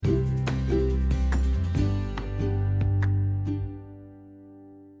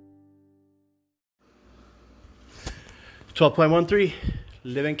12.13,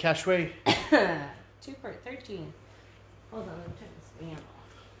 Living Cash Way. 2-part-13. Hold on, let me turn this thing on.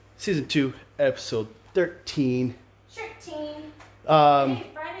 Season 2, episode 13. 13. Hey,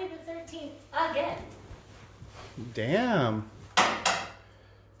 Friday the 13th again. Damn. It's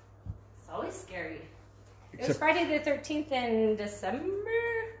always scary. It was Friday the 13th in December?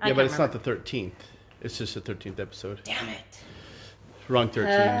 Yeah, but it's not the 13th. It's just the 13th episode. Damn it. Wrong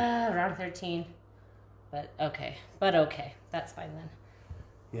 13. Wrong 13. But okay. That's fine then.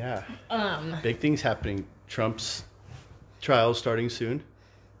 Yeah. Big things happening. Trump's trial starting soon.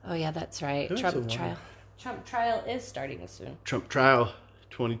 Oh yeah, that's right. Trump trial is starting soon. Trump trial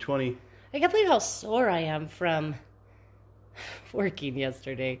 2020. I can't believe how sore I am from working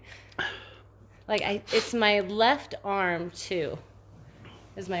yesterday. It's my left arm too.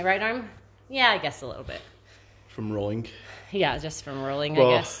 Is my right arm? Yeah, I guess a little bit. From rolling? Yeah, just from rolling,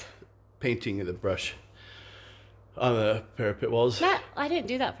 well, I guess. Painting with the brush on the parapet walls. I didn't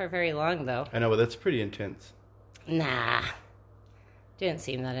do that for very long though. I know, but that's pretty intense. Nah. Didn't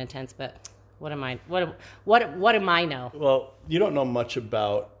seem that intense, but what am I know? Well, you don't know much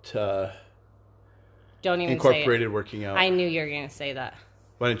about don't even incorporated say it. Working out. I knew you were going to say that.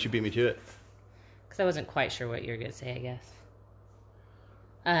 Why didn't you beat me to it? Because I wasn't quite sure what you were going to say, I guess.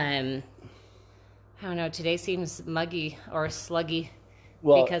 I don't know. Today seems muggy or sluggy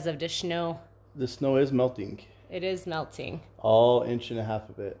because of the snow. The snow is melting. It is melting. All inch and a half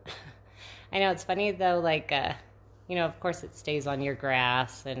of it. I know. It's funny, though, of course it stays on your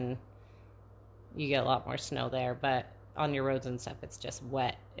grass and you get a lot more snow there, but on your roads and stuff, it's just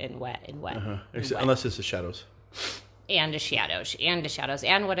wet and wet and wet. Uh-huh. And wet. Unless it's the shadows. And the shadows.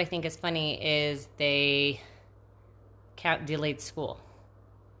 And what I think is funny is they delayed school.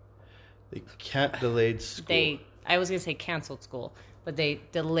 They can't delayed school. I was going to say canceled school, but they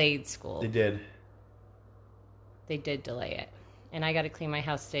delayed school. They did. They did delay it. And I got to clean my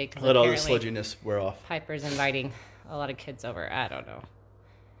house today because let all the sludginess wear off. Piper's inviting a lot of kids over. I don't know.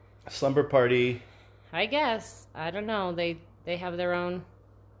 Slumber party. I guess. I don't know. They have their own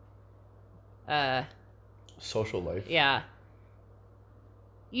social life. Yeah.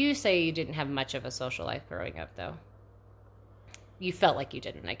 You say you didn't have much of a social life growing up, though. You felt like you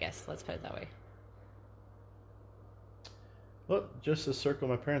didn't, I guess. Let's put it that way. Well, just a circle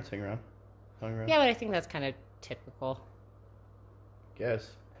my parents hung around. Yeah, but I think that's kind of typical.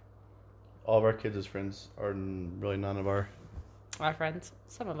 Guess. All of our kids as friends are really none of our friends.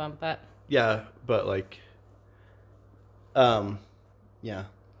 Some of them, but... Yeah, but yeah.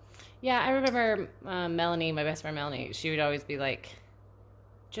 Yeah, I remember Melanie, my best friend Melanie, she would always be like,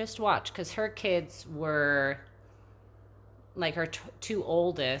 just watch, because her kids were... her two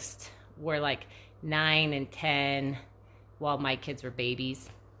oldest were 9 and 10, while my kids were babies.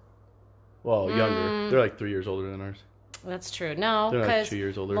 Well, younger. They're 3 years older than ours. That's true. No, because 2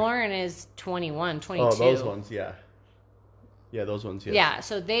 years older. Lauren is 21, 22. Oh, those ones, yeah. Yeah, those ones, yes. Yeah,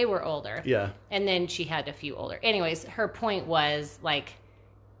 so they were older. Yeah. And then she had a few older. Anyways, her point was,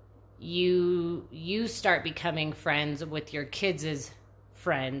 you start becoming friends with your kids'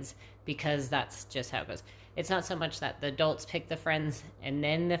 friends because that's just how it goes. It's not so much that the adults pick the friends and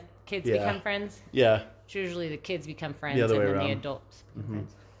then the kids become friends. Yeah. It's usually the kids become friends and then the adults become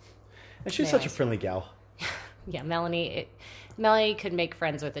friends. And she's such a friendly gal. Yeah, Melanie could make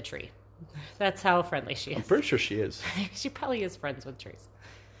friends with a tree. That's how friendly she is. I'm pretty sure she is. She probably is friends with trees.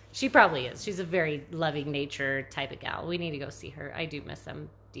 She probably is. She's a very loving nature type of gal. We need to go see her. I do miss them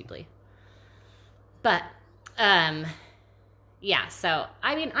deeply. But, yeah, so,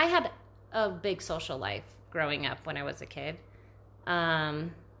 I had a big social life growing up when I was a kid. I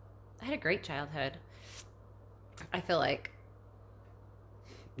had a great childhood. I feel like.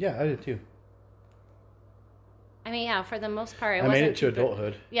 Yeah, I did too. Yeah, for the most part, I made it to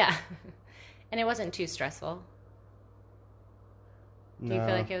adulthood. Yeah. And it wasn't too stressful. Do you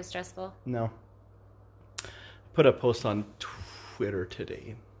feel like it was stressful? No. I put a post on Twitter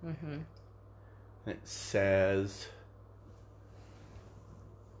today. Mm-hmm. It says,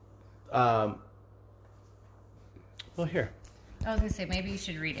 well, here. I was going to say, maybe you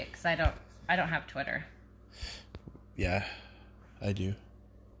should read it, because I don't have Twitter. Yeah, I do.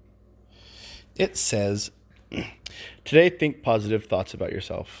 It says, today think positive thoughts about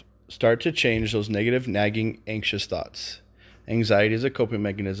yourself. Start to change those negative, nagging, anxious thoughts. Anxiety is a coping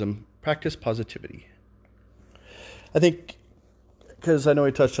mechanism. Practice positivity. I think, because I know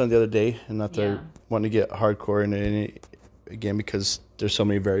we touched on it the other day, and not to want to get hardcore in it again because there's so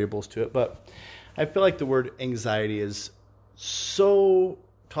many variables to it, but I feel like the word anxiety is so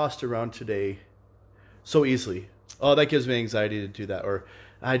tossed around today so easily. Oh, that gives me anxiety to do that. Or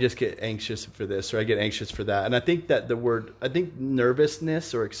I just get anxious for this or I get anxious for that. And I think that I think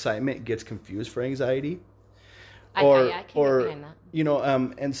nervousness or excitement gets confused for anxiety. I can get behind that. You know,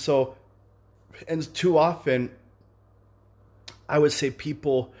 and too often I would say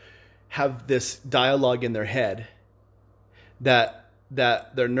people have this dialogue in their head that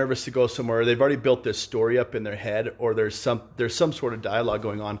they're nervous to go somewhere. They've already built this story up in their head, or there's some sort of dialogue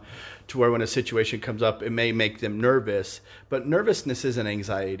going on to where when a situation comes up, it may make them nervous. But nervousness isn't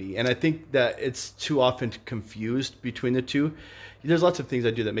anxiety. And I think that it's too often confused between the two. There's lots of things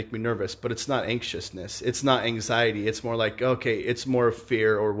I do that make me nervous, but it's not anxiousness. It's not anxiety. It's more like, okay, it's more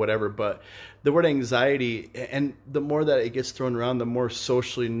fear or whatever. But the word anxiety, and the more that it gets thrown around, the more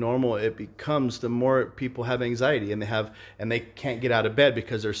socially normal it becomes, the more people have anxiety, and they can't get out of bed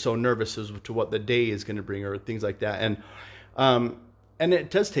because they're so nervous as to what the day is going to bring or things like that. And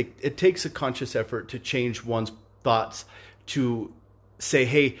it takes a conscious effort to change one's thoughts to say,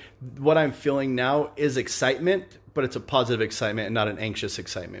 hey, what I'm feeling now is excitement, but it's a positive excitement and not an anxious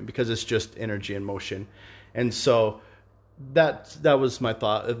excitement, because it's just energy and motion. And so that was my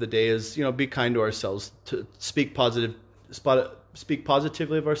thought of the day is, you know, be kind to ourselves, to speak positively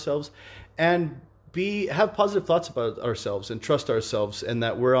of ourselves, and have positive thoughts about ourselves and trust ourselves, and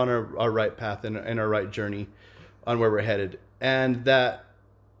that we're on our right path and our right journey on where we're headed. And that,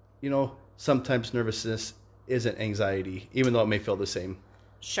 you know, sometimes nervousness isn't anxiety, even though it may feel the same.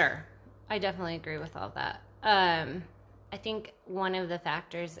 Sure. I definitely agree with all that. I think one of the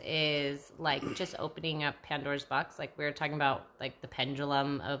factors is like just opening up Pandora's box. Like we were talking about, like the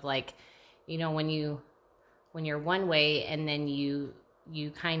pendulum of, like, you know, when you're one way and then you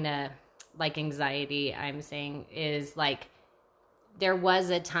kind of, like anxiety, I'm saying, is like, there was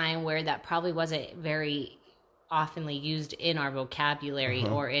a time where that probably wasn't very oftenly used in our vocabulary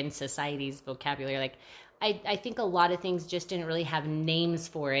or in society's vocabulary. Like I think a lot of things just didn't really have names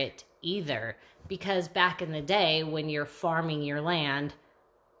for it either, because back in the day when you're farming your land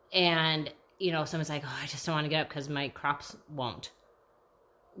and, you know, someone's like, oh, I just don't want to get up because my crops won't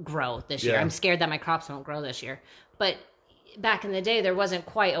grow this year. I'm scared that my crops won't grow this year. But back in the day, there wasn't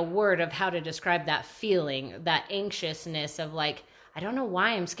quite a word of how to describe that feeling, that anxiousness of like, I don't know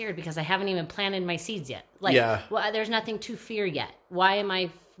why I'm scared because I haven't even planted my seeds yet. Like, well, there's nothing to fear yet. Why am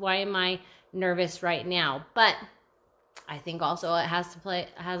I nervous right now? But I think also it has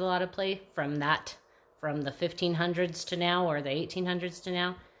a lot of play from the 1500s to now, or the 1800s to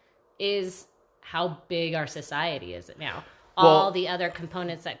now, is how big our society is now. All the other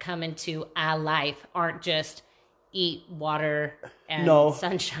components that come into our life aren't just eat, water, and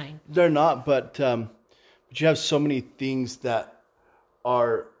sunshine. They're not, but you have so many things that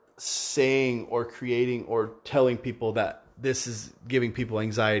are saying or creating or telling people that this is giving people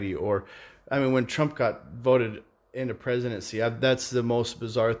anxiety. Or, I mean, when Trump got voted into presidency, that's the most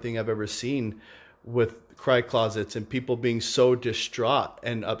bizarre thing I've ever seen, with cry closets and people being so distraught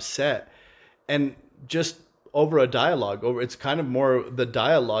and upset, and just over a dialogue. It's kind of more the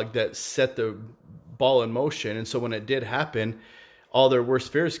dialogue that set the ball in motion. And so when it did happen, all their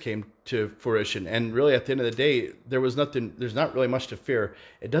worst fears came to fruition. And really, at the end of the day, there's not really much to fear.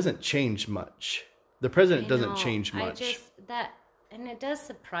 It doesn't change much. The president doesn't change much. And it does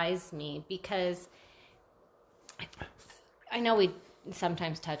surprise me, because I know we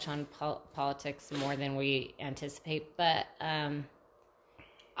sometimes touch on politics more than we anticipate, but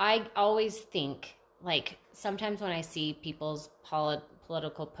I always think, like, sometimes when I see people's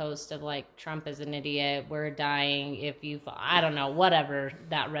political posts of like, Trump is an idiot, we're dying I don't know, whatever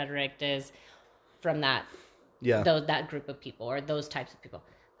that rhetoric is from that group of people, or those types of people,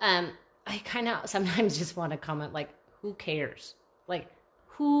 I kind of sometimes just want to comment, like, who cares? Like,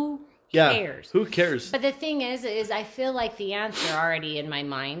 who cares? Who cares? But the thing is I feel like the answer already in my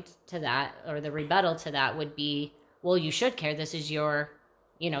mind to that, or the rebuttal to that, would be, well, you should care. This is your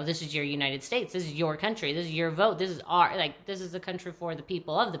United States. This is your country. This is your vote. This is a country for the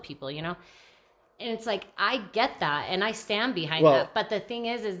people, of the people, you know? And it's like, I get that, and I stand behind that. But the thing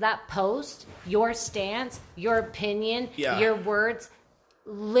is that post, your stance, your opinion, your words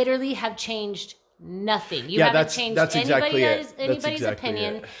literally have changed nothing. You haven't changed anybody's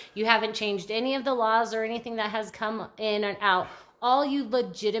opinion. You haven't changed any of the laws or anything that has come in and out. All you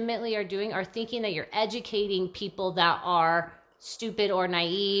legitimately are doing are thinking that you're educating people that are stupid or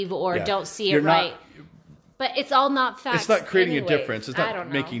naive or don't see it right. But it's all not facts. It's not creating a difference. It's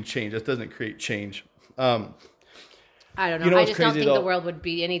not making change. It doesn't create change. I don't know. I just don't think the world would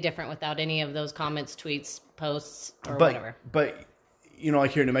be any different without any of those comments, tweets, posts, or whatever. But, you know,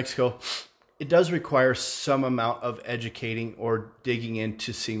 like here in New Mexico, it does require some amount of educating or digging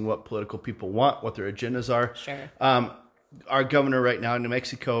into seeing what political people want, what their agendas are. Sure. our governor right now in New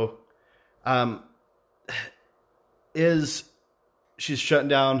Mexico, she's shutting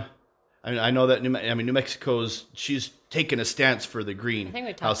down. I mean, I know that New Mexico's, she's taken a stance for the I think we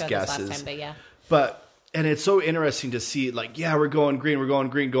greenhouse talked about gases. this last time, but yeah. And it's so interesting to see, like, yeah, we're going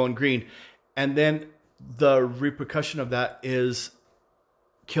green. And then the repercussion of that is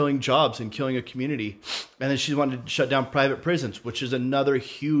killing jobs and killing a community. And then she wanted to shut down private prisons, which is another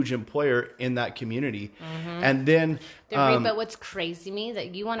huge employer in that community. Mm-hmm. And then... but what's crazy to me,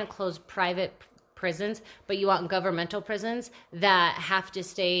 that you want to close private prisons, but you want governmental prisons that have to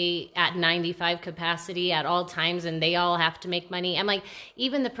stay at 95 capacity at all times, and they all have to make money. I'm like,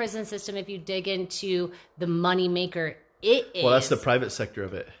 even the prison system, if you dig into the money maker, it is. Well, that's the private sector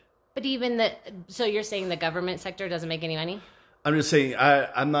of it. But even so you're saying the government sector doesn't make any money? I'm just saying,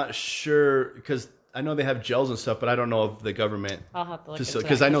 I'm not sure, because I know they have jails and stuff, but I don't know if the government I'll have to look into facility, that,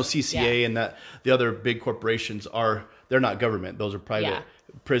 because I know CCA and that the other big corporations they're not government; those are private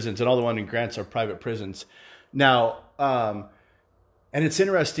prisons, and all the one in Grants are private prisons. Now, and it's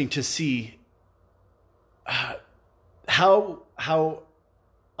interesting to see how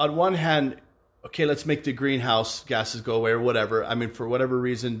on one hand, okay, let's make the greenhouse gases go away or whatever. I mean, for whatever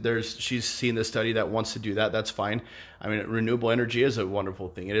reason, she's seen the study that wants to do that. That's fine. I mean, renewable energy is a wonderful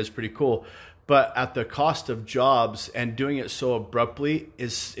thing. It is pretty cool. But at the cost of jobs, and doing it so abruptly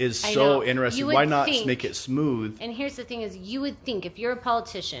is so interesting. Why not make it smooth? And here's the thing is, you would think if you're a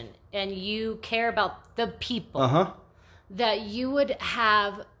politician and you care about the people, that you would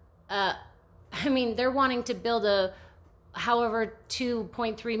have, I mean, they're wanting to build however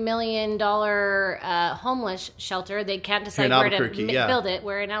 $2.3 million homeless shelter. They can't decide where to build it.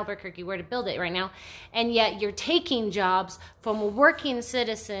 We're in Albuquerque, where to build it right now. And yet you're taking jobs from working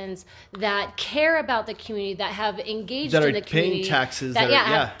citizens that care about the community, that have engaged in the community. Paying taxes.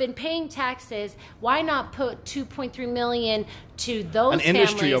 Have been paying taxes. Why not put $2.3 million to those families? An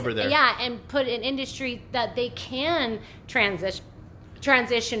industry over there. Yeah, and put an industry that they can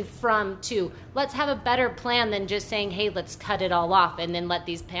transition from to. Let's have a better plan than just saying, hey, let's cut it all off and then let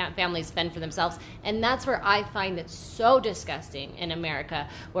these families fend for themselves. And that's where I find it so disgusting in America,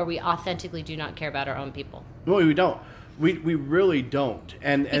 where we authentically do not care about our own people. No, we don't. We really don't.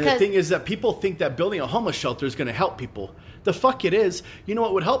 And the thing is that people think that building a homeless shelter is going to help people. The fuck it is. You know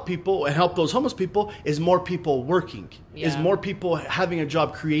what would help people and help those homeless people is more people working, is more people having a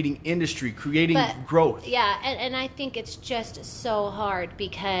job, creating industry, creating growth. Yeah, and I think it's just so hard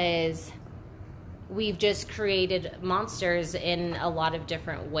because we've just created monsters in a lot of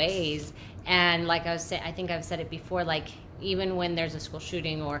different ways. And like I was saying, I think I've said it before, like even when there's a school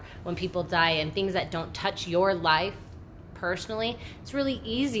shooting or when people die and things that don't touch your life personally, it's really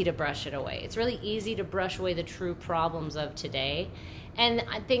easy to brush it away. It's really easy to brush away the true problems of today. And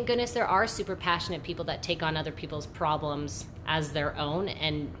thank goodness there are super passionate people that take on other people's problems as their own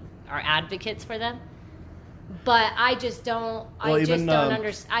and are advocates for them. But I just don't. I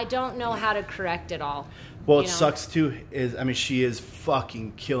don't know how to correct it all. Well, it sucks too. She is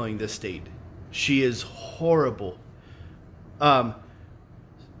fucking killing the state. She is horrible.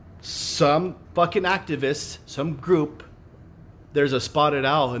 Some fucking activists, some group. There's a spotted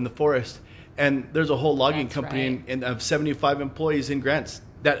owl in the forest, and there's a whole logging company of 75 employees in Grants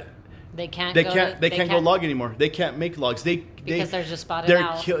that they can't go log anymore. They can't make logs. Because there's a spotted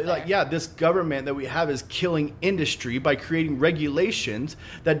owl. This government that we have is killing industry by creating regulations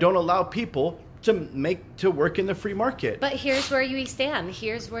that don't allow people to work in the free market. But here's where we stand.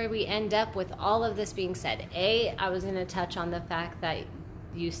 Here's where we end up with all of this being said. I was going to touch on the fact that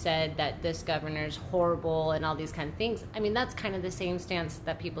you said that this governor's horrible and all these kind of things. I mean, that's kind of the same stance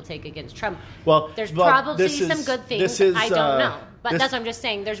that people take against Trump. Well, there's probably some good things. I don't know. But that's what I'm just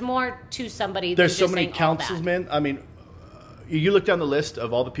saying. There's more to somebody than just saying all that. There's so many councilmen. I mean, you look down the list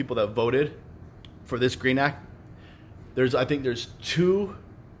of all the people that voted for this Green Act. I think there's 2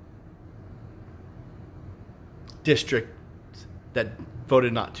 districts that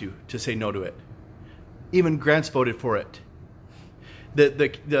voted not to say no to it. Even Grants voted for it.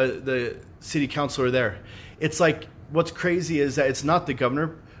 The city councilor there. It's like, what's crazy is that it's not the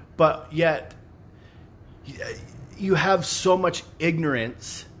governor, but yet you have so much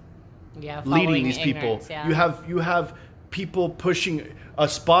ignorance leading these people. Yeah. You have people pushing a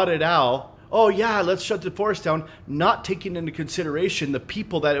spotted owl. Oh yeah, let's shut the forest down, not taking into consideration the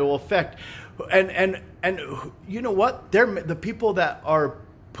people that it will affect. And you know what? The people that are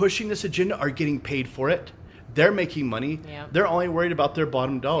pushing this agenda are getting paid for it. They're making money. Yeah. They're only worried about their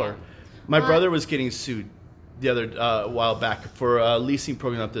bottom dollar. Yeah. My brother was getting sued the other a while back for a leasing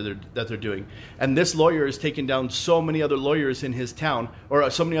program that they're doing, and this lawyer is taking down so many other lawyers in his town, or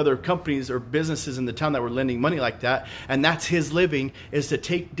so many other companies or businesses in the town that were lending money like that, and that's his living, is to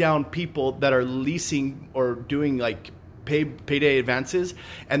take down people that are leasing or doing like payday advances,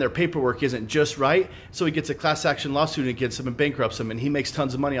 and their paperwork isn't just right. So he gets a class action lawsuit against them and bankrupts them, and he makes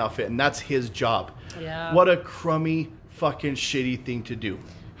tons of money off it, and that's his job. Yeah. What a crummy, fucking shitty thing to do.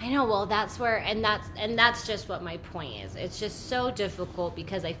 I know. Well, that's where, and that's just what my point is. It's just so difficult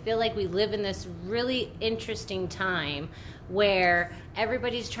because I feel like we live in this really interesting time where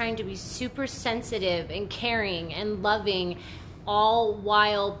everybody's trying to be super sensitive and caring and loving, all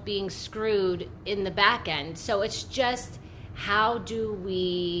while being screwed in the back end. So it's just, how do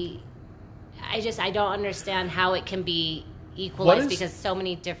we? I don't understand how it can be equalized because so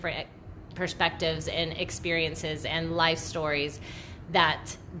many different perspectives and experiences and life stories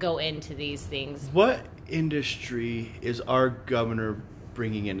that go into these things. What industry is our governor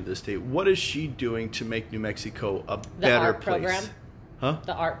bringing into the state? What is she doing to make New Mexico a better place? Program? Huh?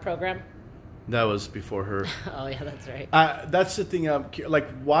 The art program? That was before her. Oh, yeah, that's right. That's the thing. Like,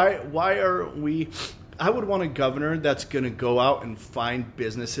 why are we... I would want a governor that's going to go out and find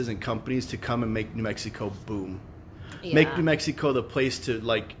businesses and companies to come and make New Mexico boom. Yeah. Make New Mexico the place to,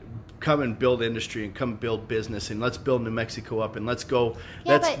 like, come and build industry and come build business, and let's build New Mexico up, and let's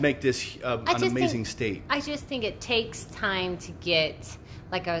make this an amazing state. I just think it takes time to get,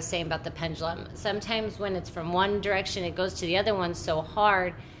 like I was saying about the pendulum. Sometimes when it's from one direction, it goes to the other one so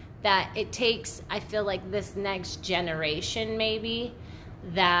hard that it takes, I feel like, this next generation maybe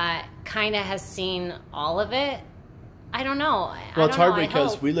that kind of has seen all of it. I don't know. Well, it's hard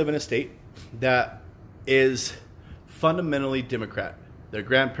because we live in a state that is fundamentally Democrat. Their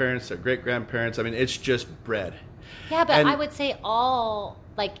grandparents, their great-grandparents. I mean, it's just bred. Yeah, but I would say all,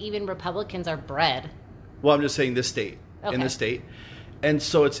 like, even Republicans are bred. Well, I'm just saying this state, in this state. And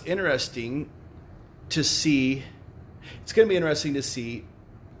so it's interesting to see, it's going to be interesting to see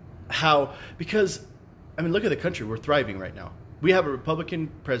how, because, I mean, look at the country. We're thriving right now. We have a Republican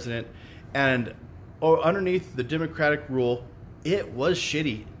president, and underneath the Democratic rule, it was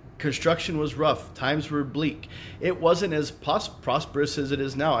shitty. Construction was rough. Times were bleak. It wasn't as prosperous as it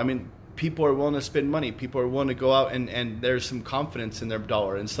is now. I mean, people are willing to spend money. People are willing to go out, and there's some confidence in their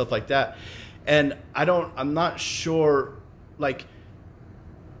dollar and stuff like that. And I'm not sure, like,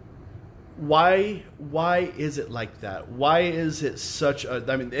 why is it like that? Why is it such a,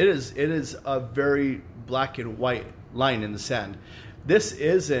 I mean, it is a very black and white line in the sand. This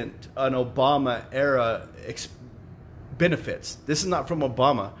isn't an Obama era benefits. This is not from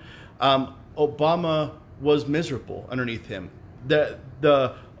Obama. Obama was miserable underneath him. The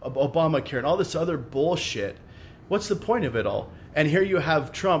Obamacare and all this other bullshit. What's the point of it all? And here you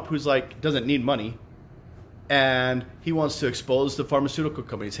have Trump, who's like, doesn't need money, and he wants to expose the pharmaceutical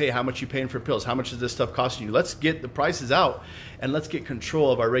companies. Hey, how much are you paying for pills? How much is this stuff costing you? Let's get the prices out, and let's get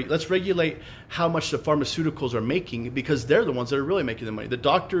control of our rate. Let's regulate how much the pharmaceuticals are making, because they're the ones that are really making the money. The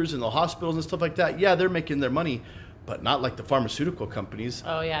doctors and the hospitals and stuff like that, yeah, they're making their money, but not like the pharmaceutical companies.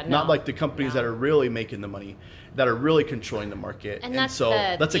 Oh, yeah, no. Not like the companies that are really making the money, that are really controlling the market. And so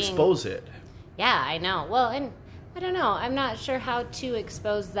let's expose it. Yeah, I know. Well, and I don't know. I'm not sure how to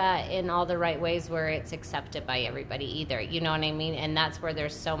expose that in all the right ways where it's accepted by everybody either. You know what I mean? And that's where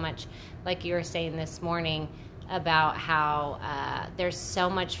there's so much, like you were saying this morning, about how there's so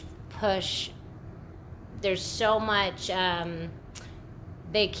much push. There's so much,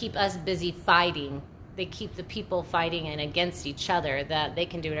 they keep us busy fighting. They keep the people fighting and against each other, that they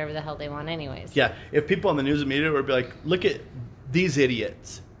can do whatever the hell they want anyways. Yeah, if people in the news and media would be like, look at these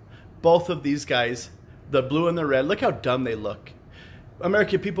idiots. Both of these guys, the blue and the red, look how dumb they look.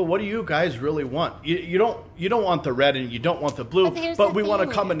 American people, what do you guys really want? You don't want the red and you don't want the blue, but we want a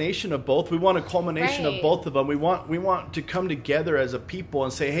combination of both. We want a culmination of both of them. We want to come together as a people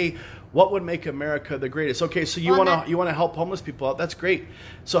and say, hey, what would make America the greatest? Okay, so you want to help homeless people out. That's great.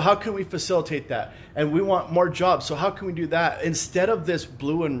 So how can we facilitate that? And we want more jobs. So how can we do that? Instead of this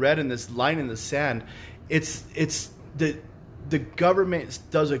blue and red and this line in the sand, it's the government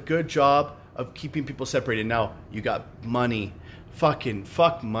does a good job of keeping people separated. Now, you got money, fuck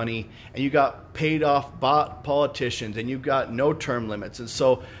money, and you got paid off bot politicians, and you got no term limits. And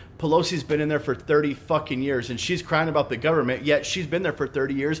so Pelosi's been in there for 30 fucking years, and she's crying about the government, yet she's been there for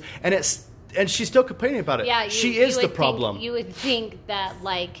 30 years, and she's still complaining about it. Yeah, she is the problem. You would think that,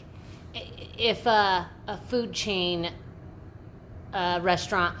 like, if a food chain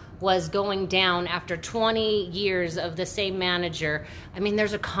restaurant was going down after 20 years of the same manager. I mean,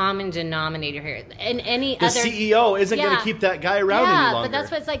 there's a common denominator here. And any the other CEO isn't going to keep that guy around any longer. But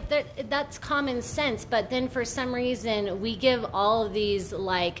that's what it's like. That's common sense. But then for some reason, we give all of these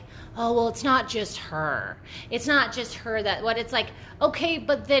like, oh, well, it's not just her. It's not just her that what it's like. Okay,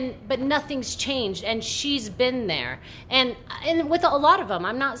 but nothing's changed, and she's been there, and with a lot of them.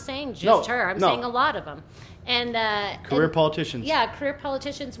 I'm not saying just her. I'm saying a lot of them, and career politicians. Yeah, career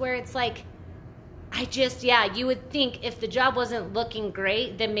politicians. Where it's like, you would think if the job wasn't looking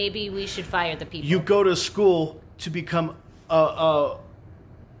great, then maybe we should fire the people. You go to school to become a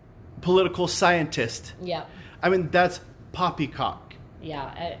political scientist. Yeah. I mean, that's poppycock.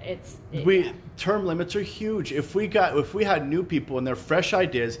 Yeah, term limits are huge. If we had new people and their fresh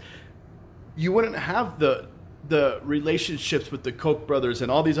ideas, you wouldn't have the relationships with the Koch brothers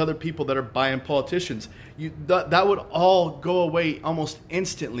and all these other people that are buying politicians. That would all go away almost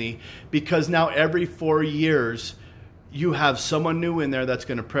instantly, because now every 4 years you have someone new in there that's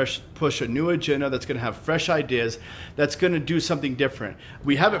going to push a new agenda, that's going to have fresh ideas, that's going to do something different.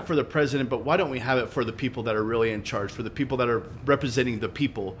 We have it for the president, but why don't we have it for the people that are really in charge, for the people that are representing the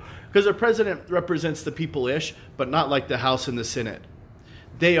people? Because the president represents the people-ish, but not like the House and the Senate.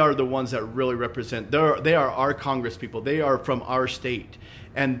 They are the ones that really represent. They are our Congress people. They are from our state,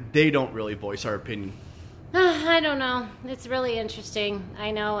 and they don't really voice our opinion. I don't know. It's really interesting.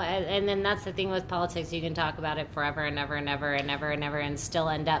 I know, and then that's the thing with politics. You can talk about it forever and ever and ever and ever and ever, and still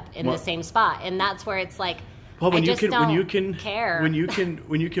end up in the same spot. And that's where it's like, well, when you can care. when you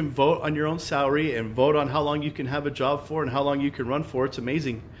can vote on your own salary and vote on how long you can have a job for and how long you can run for, it's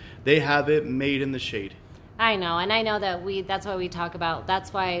amazing. They have it made in the shade. I know, and I know that that's why we talk about,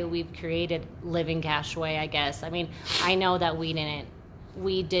 that's why we've created Living Cashway, I guess. I mean, I know that we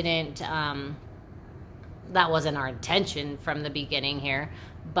didn't, that wasn't our intention from the beginning here,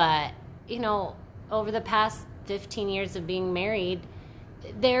 but, over the past 15 years of being married,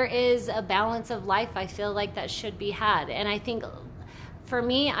 there is a balance of life, I feel like, that should be had. And I think, for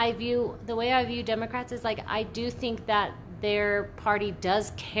me, the way I view Democrats is like, I do think that their party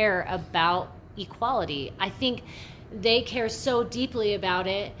does care about equality. I think they care so deeply about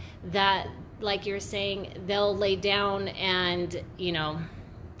it that, like you're saying, they'll lay down and,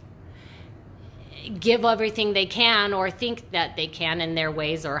 give everything they can or think that they can in their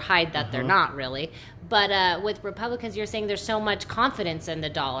ways, or hide that they're not really. But with Republicans, you're saying there's so much confidence in the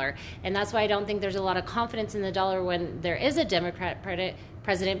dollar, and that's why I don't think there's a lot of confidence in the dollar when there is a Democrat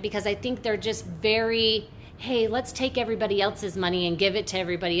president, because I think they're just very, hey, let's take everybody else's money and give it to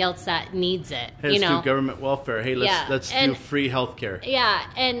everybody else that needs it. Hey, let's do government welfare. Hey, let's do free health care. Yeah,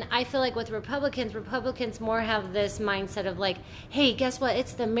 and I feel like with Republicans more have this mindset of like, hey, guess what?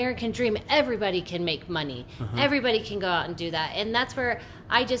 It's the American dream. Everybody can make money. Everybody can go out and do that. And that's where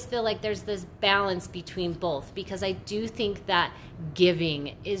I just feel like there's this balance between both, because I do think that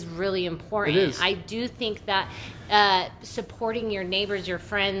giving is really important. It is. I do think that supporting your neighbors, your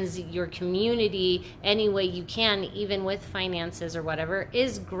friends, your community any way you can, even with finances or whatever,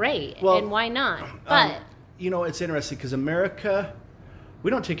 is great. Well, and why not? But it's interesting because America,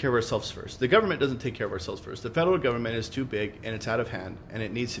 we don't take care of ourselves first. The government doesn't take care of ourselves first. The federal government is too big and it's out of hand, and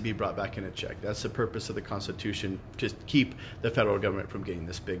it needs to be brought back into check. That's the purpose of the Constitution, to keep the federal government from getting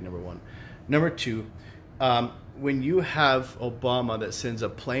this big, number one. Number two, when you have Obama that sends a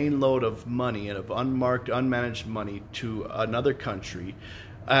plane load of money, and of unmarked, unmanaged money to another country,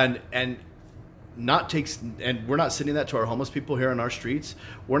 and we're not sending that to our homeless people here on our streets.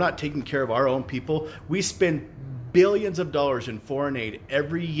 We're not taking care of our own people. We spend billions of dollars in foreign aid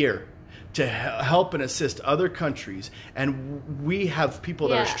every year to help and assist other countries, and we have people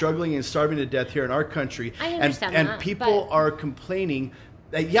that are struggling and starving to death here in our country. I understand and people are complaining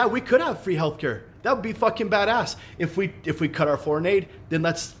that we could have free healthcare. That would be fucking badass. If we cut our foreign aid, then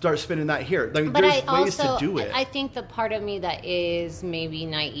let's start spending that here. Like, but there's ways to do it. I think the part of me that is maybe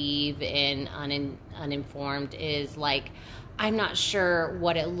naive and uninformed is like, I'm not sure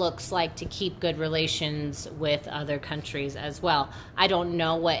what it looks like to keep good relations with other countries as well. I don't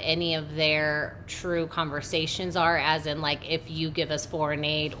know what any of their true conversations are, as in like, if you give us foreign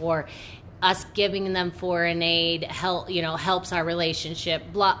aid, or us giving them foreign aid helps our relationship.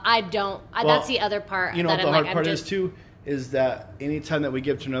 Blah. That's the other part. What the hard part is too, is that anytime that we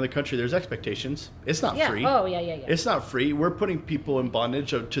give to another country, there's expectations. It's not free. Oh, yeah. It's not free. We're putting people in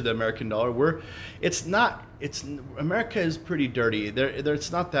bondage to the American dollar. America is pretty dirty.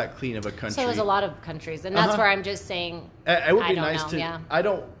 It's not that clean of a country. So there's a lot of countries, and that's where I'm just saying, it would be nice to. I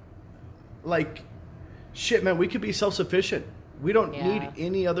don't like shit, man. We could be self-sufficient. We don't need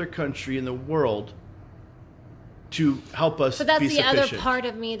any other country in the world to help us But that's be the sufficient. other part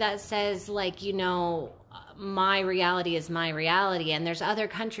of me that says, like, you know, my reality is my reality. And there's other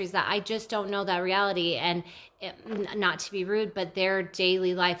countries that I just don't know that reality. And not to be rude, but their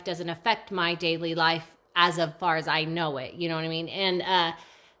daily life doesn't affect my daily life as far as I know it. You know what I mean? And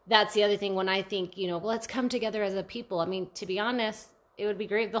that's the other thing when I think, you know, let's come together as a people. I mean, to be honest, it would be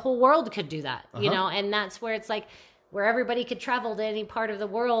great if the whole world could do that, you know? And that's where it's like, where everybody could travel to any part of the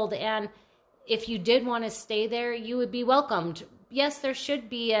world. And if you did want to stay there, you would be welcomed. Yes, there should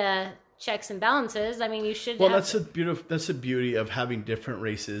be checks and balances. I mean, you should. Well, that's the beauty of having different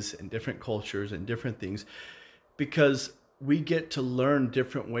races and different cultures and different things, because we get to learn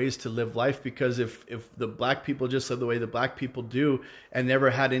different ways to live life. Because if the black people just live the way the black people do and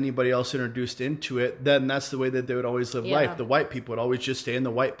never had anybody else introduced into it, then that's the way that they would always live life. The white people would always just stay in the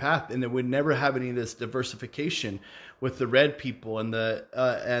white path, and they would never have any of this diversification with the red people and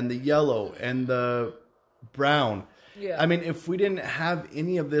the yellow and the brown. Yeah. I mean, if we didn't have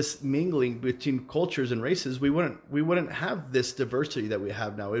any of this mingling between cultures and races, we wouldn't have this diversity that we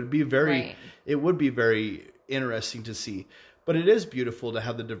have now. It would be very interesting to see. But it is beautiful to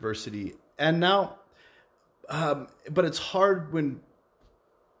have the diversity. And now, but it's hard when,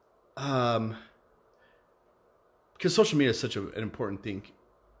 because social media is such an important thing,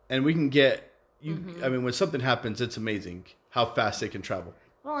 and we can get I mean, when something happens, it's amazing how fast they can travel.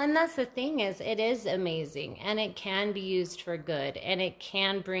 Well, and that's the thing is, it is amazing, and it can be used for good, and it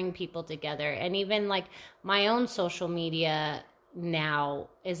can bring people together. And even like my own social media now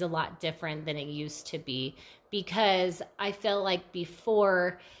is a lot different than it used to be, because I felt like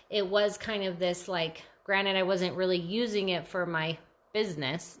before it was kind of this, like, granted, I wasn't really using it for my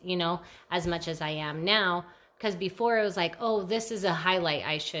business, you know, as much as I am now, because before it was like, oh, this is a highlight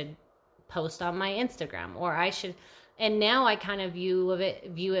I should post on my Instagram, or I should. And now I kind of view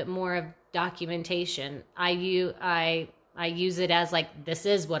it more of documentation. I use it as like, this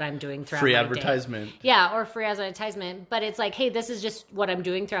is what I'm doing throughout free my advertisement. Day. Yeah, or free advertisement. But it's like, hey, this is just what I'm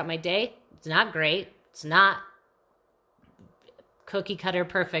doing throughout my day. It's not great. It's not cookie cutter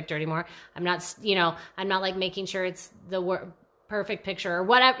perfect anymore. I'm not, you know, I'm not like making sure it's the perfect picture or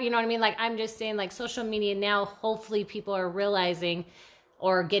whatever. You know what I mean? Like, I'm just saying, like, social media now, hopefully people are realizing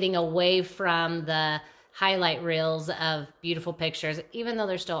or getting away from the highlight reels of beautiful pictures, even though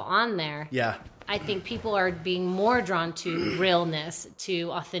they're still on there. Yeah. I think people are being more drawn to realness, to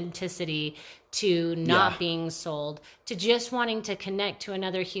authenticity, to not being sold, to just wanting to connect to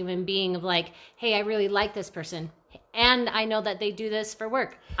another human being of like, hey, I really like this person. And I know that they do this for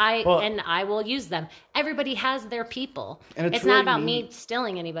work. And I will use them. Everybody has their people. And it's really not about me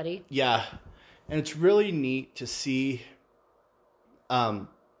stealing anybody. Yeah. And it's really neat to see how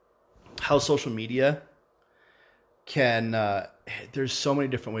social media can, there's so many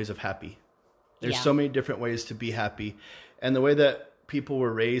different ways of happy. There's so many different ways to be happy. And the way that people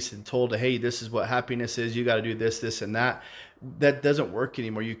were raised and told, hey, this is what happiness is. You got to do this, this, and that. That doesn't work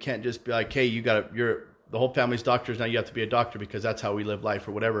anymore. You can't just be like, hey, you're the whole family's doctors. Now you have to be a doctor because that's how we live life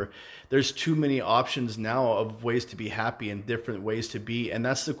or whatever. There's too many options now of ways to be happy and different ways to be. And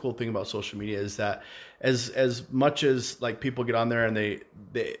that's the cool thing about social media is that as much as like people get on there and they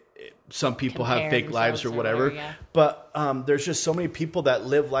some people have fake lives or whatever, but there's just so many people that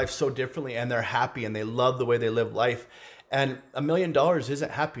live life so differently and they're happy and they love the way they live life. And $1 million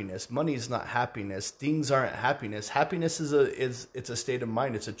isn't happiness. Money is not happiness. Things aren't happiness. Happiness is a state of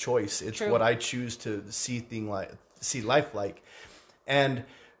mind. It's a choice. It's what I choose to see life like. And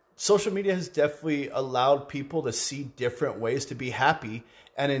social media has definitely allowed people to see different ways to be happy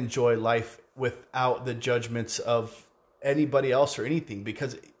and enjoy life without the judgments of anybody else or anything,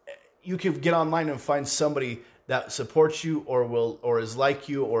 because you can get online and find somebody that supports you or is like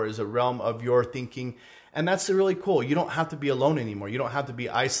you or is a realm of your thinking. And that's really cool. You don't have to be alone anymore. You don't have to be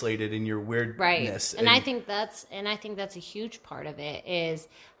isolated in your weirdness. Right. And I think that's a huge part of it is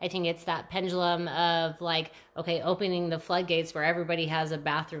I think it's that pendulum of like, okay, opening the floodgates where everybody has a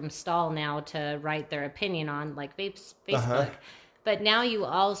bathroom stall now to write their opinion on, like Facebook. But now you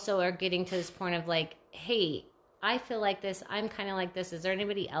also are getting to this point of like, hey, I feel like this. I'm kind of like this. Is there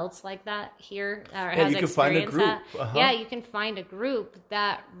anybody else like that here? Or has you can find a group. Yeah, you can find a group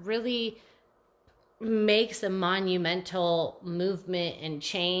that really makes a monumental movement and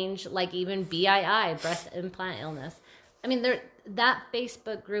change, like even BII, breast implant illness. I mean, that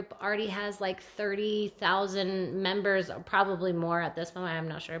Facebook group already has like 30,000 members, or probably more at this moment. I'm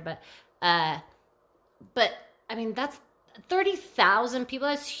not sure, but I mean, that's 30,000 people.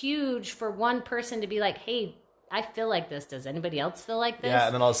 That's huge for one person to be like, hey, I feel like this. Does anybody else feel like this? Yeah,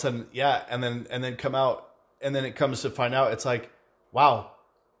 and then all of a sudden, and then come out, and then it comes to find out, it's like, wow,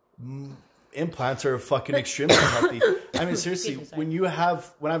 implants are fucking extremely unhealthy. I mean, seriously, Excuse me, when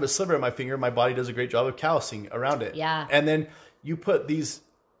I have a sliver in my finger, my body does a great job of callousing around it. Yeah. And then you put these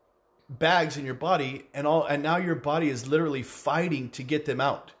bags in your body and now your body is literally fighting to get them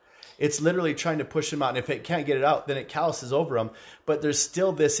out. It's literally trying to push them out. And if it can't get it out, then it calluses over them. But there's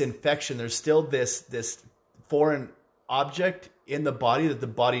still this infection. There's still this foreign object in the body that the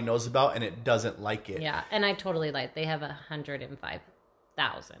body knows about, and it doesn't like it. Yeah, and I totally lied. They have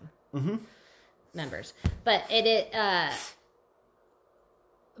 105,000 members, but it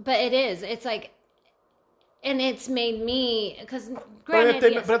is. It's like, and it's made me because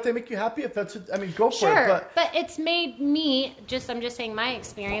granted, but if they make you happy, if that's, I mean, go for sure. it. But it's made me I'm just saying my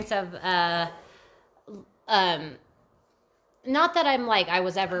experience of not that I'm like I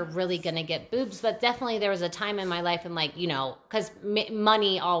was ever really gonna get boobs, but definitely there was a time in my life and like, you know, because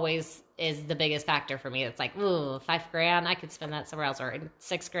money always is the biggest factor for me. It's like, ooh, $5,000, I could spend that somewhere else, or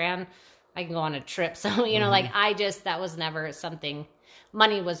 $6,000, I can go on a trip. So, you know, like that was never something.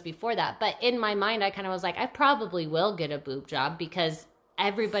 Money was before that, but in my mind, I kind of was like, I probably will get a boob job because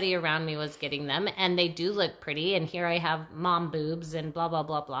everybody around me was getting them, and they do look pretty. And here I have mom boobs and blah blah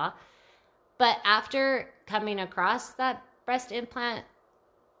blah blah. But after coming across that breast implant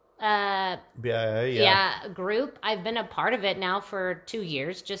group, I've been a part of it now for 2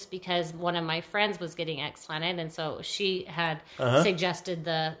 years just because one of my friends was getting explanted, and so she had suggested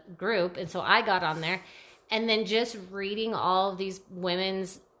the group, and so I got on there. And then just reading all of these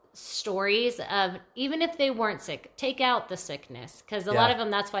women's stories of, even if they weren't sick, take out the sickness, because a lot of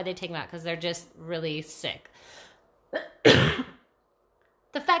them, that's why they take them out, because they're just really sick. The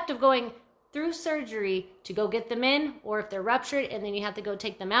fact of going through surgery to go get them in, or if they're ruptured and then you have to go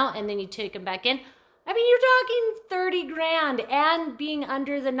take them out and then you take them back in. I mean, you're talking $30,000 and being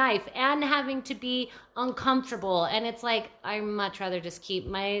under the knife and having to be uncomfortable. And it's like, I'd much rather just keep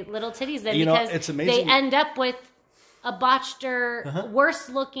my little titties then, because it's amazing. they end up with a botched or worse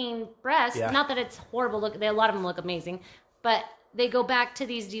looking breast. Yeah. Not that it's horrible look. A lot of them look amazing, but they go back to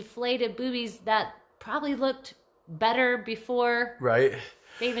these deflated boobies that probably looked better before. Right.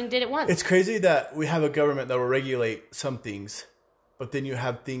 They even did it once. It's crazy that we have a government that will regulate some things, but then you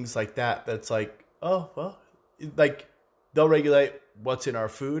have things like that's like, oh, well, like they'll regulate what's in our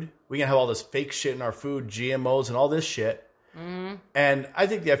food. We can have all this fake shit in our food, GMOs and all this shit. Mm-hmm. And I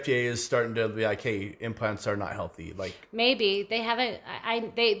think the FDA is starting to be like, hey, implants are not healthy. Like, maybe they haven't.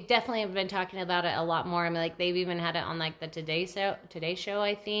 They definitely have been talking about it a lot more. I mean, like they've even had it on like the Today Show.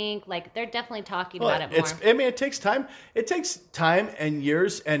 I think like they're definitely talking about it more. I mean, it takes time. It takes time and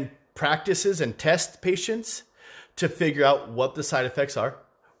years and practices and test patients to figure out what the side effects are,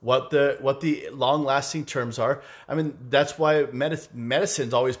 what the long lasting terms are. I mean, that's why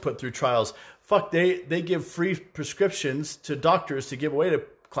medicine's always put through trials. Fuck, they give free prescriptions to doctors to give away to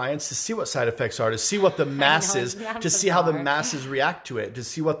clients to see what side effects are, to see what the masses, to see how the masses react to it, to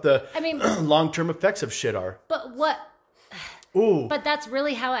see what the long-term effects of shit are. But what? Ooh. But that's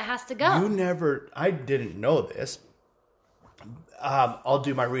really how it has to go. I didn't know this. I'll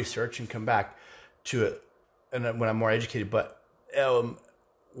do my research and come back to it and when I'm more educated. But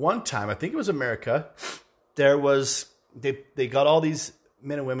one time, I think it was America, there was, they got all these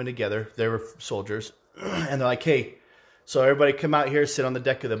men and women together. They were soldiers. And they're like, hey, so everybody come out here, sit on the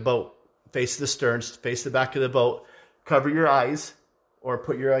deck of the boat, face the stern, face the back of the boat, cover your eyes, or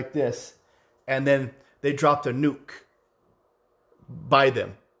put your like this. And then they dropped a nuke by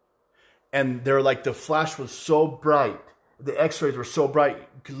them. And they're like, the flash was so bright. The x-rays were so bright.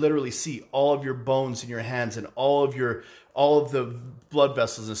 You could literally see all of your bones in your hands and all of the blood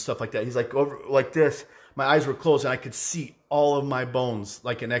vessels and stuff like that. He's like, over like this. My eyes were closed and I could see all of my bones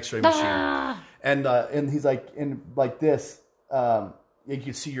like an x-ray machine. And he's like, in like this, you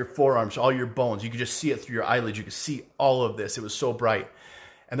could see your forearms, all your bones. You could just see it through your eyelids. You could see all of this. It was so bright.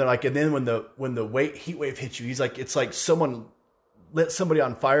 And they're like, and then when the heat wave hits you, he's like, it's like someone lit somebody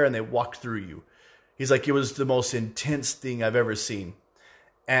on fire and they walked through you. He's like, it was the most intense thing I've ever seen.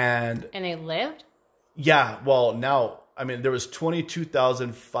 And they lived? Yeah. Well, now, I mean, there was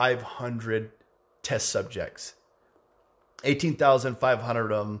 22,500 test subjects.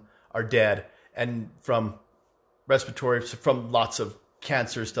 18,500 of them are dead. And from respiratory, from lots of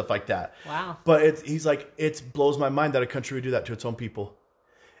cancer, stuff like that. Wow. But he's like, it blows my mind that a country would do that to its own people.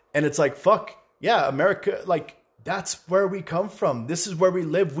 And it's like, fuck, yeah, America, like, that's where we come from. This is where we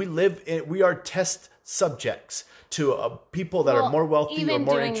live. We are test subjects to people that are more wealthy or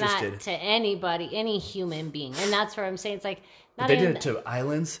more interested. Even doing that to anybody, any human being. And that's where I'm saying it's like... But they did it to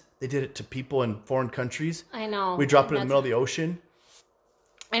islands. They did it to people in foreign countries. I know. We drop it in the middle of the ocean.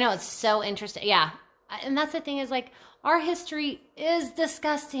 I know. It's so interesting. Yeah. And that's the thing is like, our history is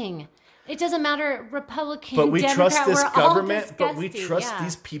disgusting. It doesn't matter, Republican, But we Democrat, trust this we're all government, but we disgusting. trust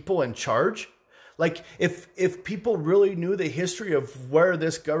these people in charge. Like, if people really knew the history of where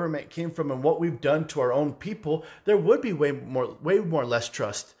this government came from and what we've done to our own people, there would be way more less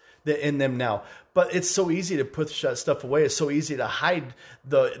trust in them now. But it's so easy to put that stuff away. It's so easy to hide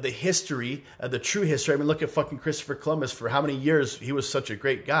the history, the true history. I mean, look at fucking Christopher Columbus. For how many years he was such a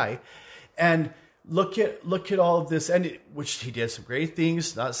great guy, and look at all of this, and which he did some great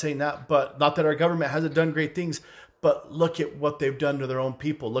things. Not saying that, but not that our government hasn't done great things. But look at what they've done to their own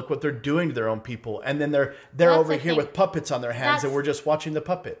people. Look what they're doing to their own people. And then they're over here with puppets on their hands, and we're just watching the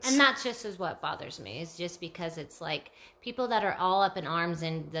puppets. And that's just is what bothers me. Is just because it's like people that are all up in arms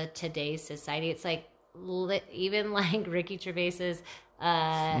in today's society. It's like even like Ricky Gervais's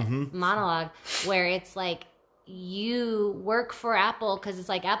monologue, where it's like you work for Apple because it's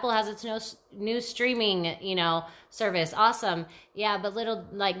like Apple has its new streaming service. Awesome, yeah, but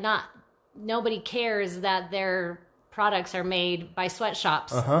nobody cares that their products are made by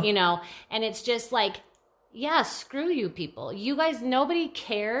sweatshops, and it's just like, yeah, screw you people. You guys, nobody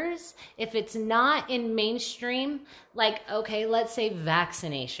cares if it's not in mainstream. Like, okay, let's say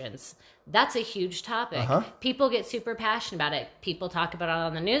vaccinations. That's a huge topic. People get super passionate about it. People talk about it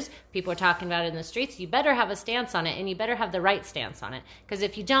on the news. People are talking about it in the streets. You better have a stance on it, and you better have the right stance on it. Because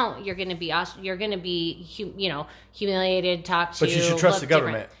if you don't, you're going to be humiliated, talked to. But you should trust the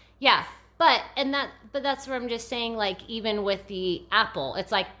government. Yeah. But that's where I'm just saying, like, even with the Apple,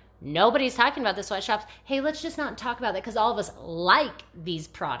 it's like nobody's talking about the sweatshops. Hey, let's just not talk about that because all of us like these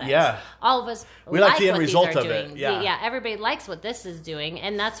products. Yeah. All of us we like the end what result these are of doing. it. Yeah. Everybody likes what this is doing.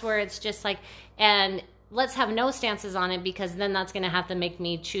 And that's where it's just like, and let's have no stances on it because then that's going to have to make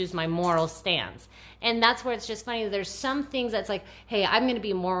me choose my moral stance. And that's where it's just funny. There's some things that's like, hey, I'm going to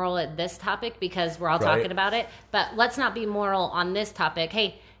be moral at this topic because we're all talking about it. But let's not be moral on this topic.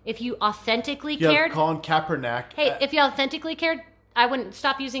 Hey, if you authentically cared, Colin Kaepernick. Hey, if you authentically cared, I wouldn't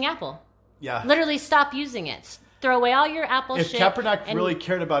stop using Apple. Yeah, literally stop using it. Throw away all your Apple shit. If Kaepernick really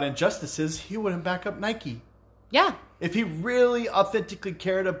cared about injustices, he wouldn't back up Nike. Yeah. If he really authentically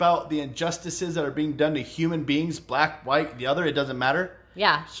cared about the injustices that are being done to human beings, black, white, the other, it doesn't matter.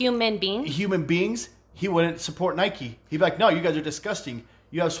 Yeah, human beings. Human beings, he wouldn't support Nike. He'd be like, no, you guys are disgusting.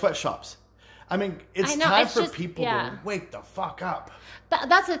 You have sweatshops. I mean, it's time for people to wake the fuck up. But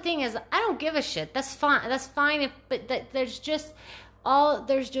that's the thing is, I don't give a shit. That's fine. That's fine. There's just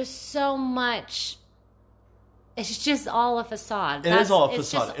so much. It's just all a facade. It is all a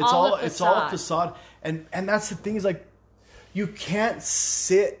facade. It's all a facade. And that's the thing is, like, you can't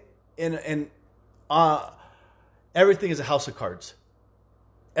sit in everything is a house of cards.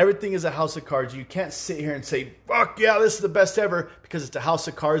 Everything is a house of cards. You can't sit here and say, fuck yeah, this is the best ever, because it's a house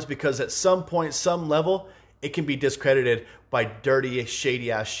of cards, because at some point, some level, it can be discredited by dirty,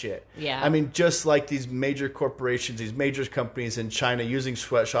 shady-ass shit. Yeah. I mean, just like these major corporations, these major companies in China using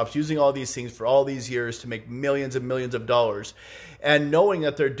sweatshops, using all these things for all these years to make millions and millions of dollars, and knowing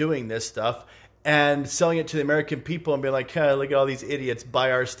that they're doing this stuff and selling it to the American people and being like, hey, look at all these idiots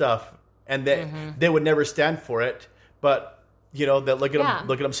buy our stuff. And they would never stand for it, but... that look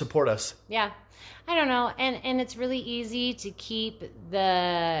at them support us. Yeah. I don't know. And it's really easy to keep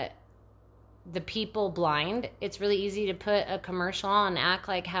the people blind. It's really easy to put a commercial on and act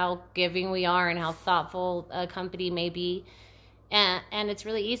like how giving we are and how thoughtful a company may be. And it's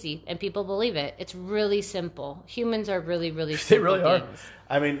really easy. And people believe it. It's really simple. Humans are really, really simple They really beings.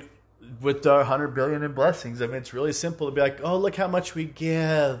 are. I mean, with our 100 billion in blessings, I mean, it's really simple to be like, oh, look how much we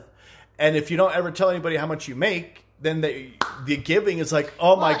give. And if you don't ever tell anybody how much you make, then the giving is like,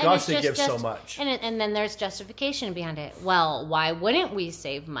 oh my gosh, they give so much. And then there's justification behind it. Well, why wouldn't we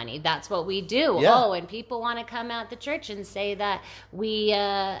save money? That's what we do. Yeah. Oh, and people want to come out the church and say that we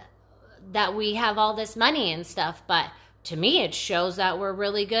have all this money and stuff. But to me, it shows that we're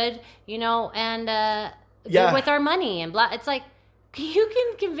really good, and good with our money and blah. It's like, you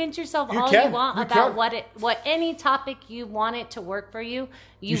can convince yourself you want about what any topic you want it to work for you.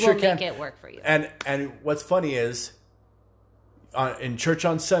 You will make it work for you. And what's funny is, in church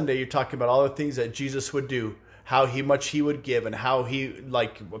on Sunday, you're talking about all the things that Jesus would do, how much he would give, and how he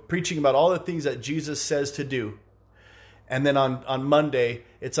preaching about all the things that Jesus says to do. And then on Monday,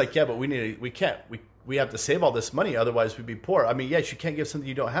 it's like, yeah, but we have to save all this money, otherwise we'd be poor. I mean, yes, you can't give something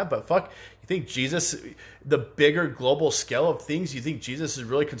you don't have, but fuck, you think Jesus, the bigger global scale of things, you think Jesus is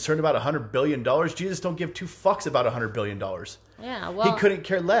really concerned about $100 billion? Jesus don't give two fucks about $100 billion. Yeah, well, he couldn't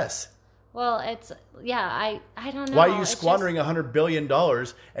care less. Well, it's, I don't know. Why are you squandering $100 billion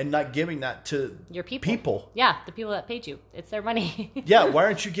and not giving that to your people? Yeah, the people that paid you. It's their money. Yeah, why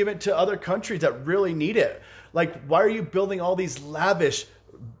aren't you giving it to other countries that really need it? Like, why are you building all these lavish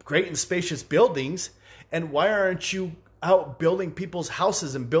great and spacious buildings, and why aren't you out building people's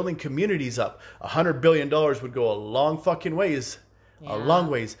houses and building communities up? $100 billion would go a long fucking ways, a long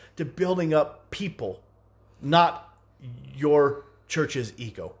ways to building up people, not your church's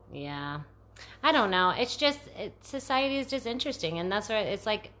ego. Yeah. I don't know. It's just, society is just interesting. And that's where it's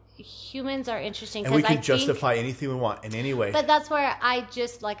like humans are interesting. And we can justify anything we want in any way. But that's where I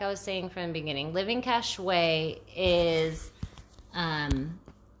just, like I was saying from the beginning, Living Cash Shui is I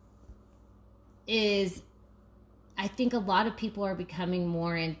think a lot of people are becoming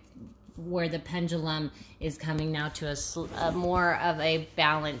more in where the pendulum is coming now to a more of a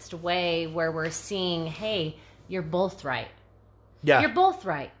balanced way where we're seeing, hey, you're both right. Yeah. You're both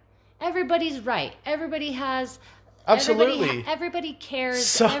right. Everybody's right. Everybody has... Absolutely. Everybody cares.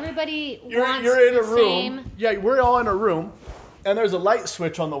 So everybody you're in a room. Same. Yeah, we're all in a room, and there's a light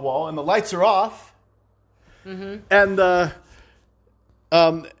switch on the wall, and the lights are off. Mm-hmm.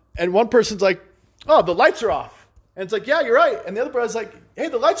 And one person's like, "Oh, the lights are off," and it's like, "Yeah, you're right." And the other person's like, "Hey,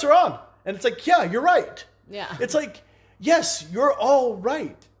 the lights are on," and it's like, "Yeah, you're right." Yeah. It's like, yes, you're all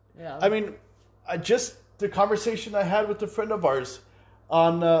right. Yeah. I mean, the conversation I had with a friend of ours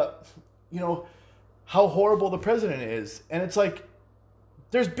on, how horrible the president is. And it's like,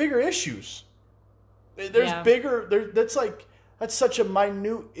 there's bigger issues. That's such a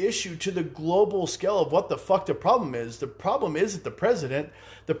minute issue to the global scale of what the fuck the problem is. The problem isn't the president.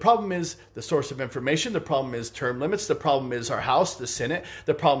 The problem is the source of information. The problem is term limits. The problem is our House, the Senate.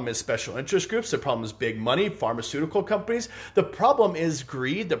 The problem is special interest groups. The problem is big money, pharmaceutical companies. The problem is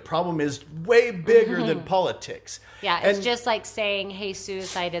greed. The problem is way bigger than politics. Yeah, it's just like saying, hey,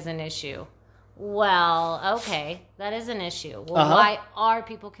 suicide is an issue. Well, okay, that is an issue. Well, why are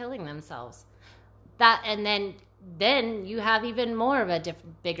people killing themselves? And then you have even more of a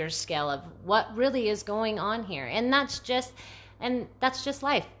bigger scale of what really is going on here, and that's just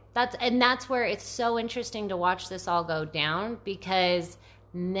life. That's where it's so interesting to watch this all go down, because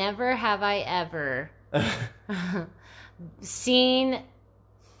never have I ever seen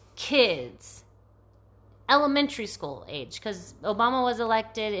kids. Elementary school age, because Obama was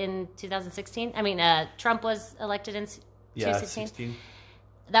elected in 2016. I mean, Trump was elected in 2016.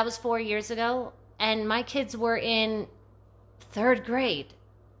 That was 4 years ago. And my kids were in 3rd grade.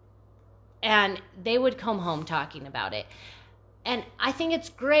 And they would come home talking about it. And I think it's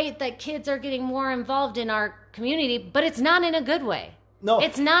great that kids are getting more involved in our community, but it's not in a good way. No.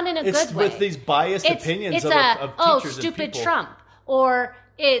 It's not in a good way. It's with these biased opinions of teachers oh, stupid Trump. Or...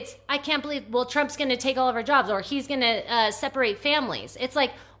 I can't believe, Trump's going to take all of our jobs, or he's going to separate families. It's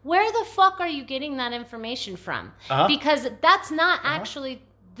like, where the fuck are you getting that information from? Because that's not actually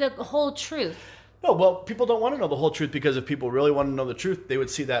the whole truth. No, well, people don't want to know the whole truth, because if people really want to know the truth, they would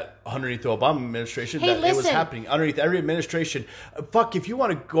see that underneath the Obama administration, it was happening. Underneath every administration. Fuck, if you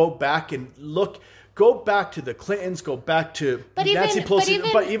want to go back and look, go back to the Clintons, go back to Nancy Pelosi,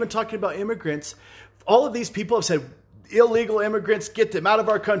 but even talking about immigrants, all of these people have said, illegal immigrants, get them out of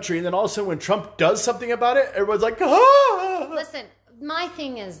our country. And then all of a sudden when Trump does something about it, everyone's like, ah! Listen, my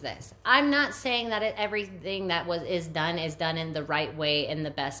thing is this. I'm not saying that everything that is done in the right way, in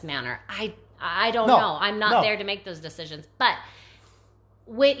the best manner. I don't know. I'm not there to make those decisions. But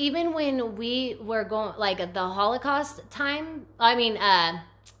even when we were going, like the Holocaust time,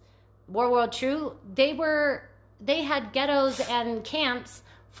 World War II, they had ghettos and camps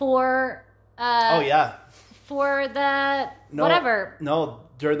for... for whatever. No,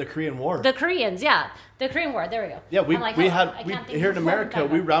 during the Korean War. The Koreans, yeah. The Korean War, there we go. Yeah, we here in America,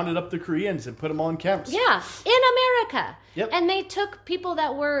 we rounded up the Koreans and put them all in camps. Yeah, in America. Yep. And they took people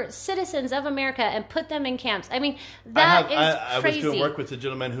that were citizens of America and put them in camps. I mean, that is crazy. I was doing work with a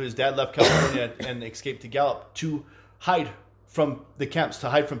gentleman whose dad left California and escaped to Gallup to hide from the camps, to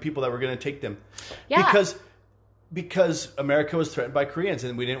hide from people that were going to take them. Yeah. Because America was threatened by Koreans,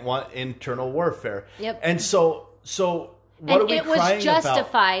 and we didn't want internal warfare. Yep. And so what are we crying about? It was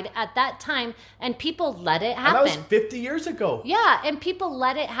justified at that time, and people let it happen. And that was 50 years ago. Yeah, and people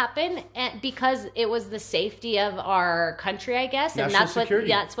let it happen because it was the safety of our country, I guess. And that's what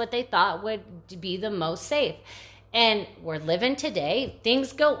they thought would be the most safe. And we're living today.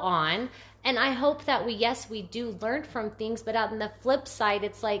 Things go on. And I hope that we do learn from things, but on the flip side,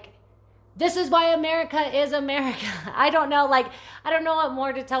 it's like, this is why America is America. I don't know what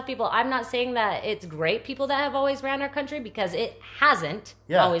more to tell people. I'm not saying that it's great people that have always ran our country, because it hasn't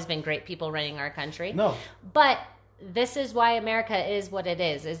always been great people running our country. No. But this is why America is what it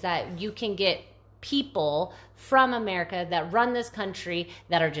is that you can get people from America that run this country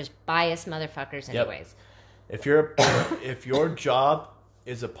that are just biased motherfuckers anyways. Yep. If your job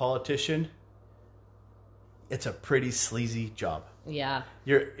is a politician, it's a pretty sleazy job. Yeah.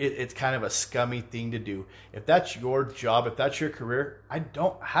 It's kind of a scummy thing to do. If that's your job, if that's your career, I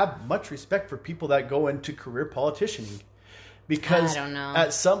don't have much respect for people that go into career politicianing. Because I don't know.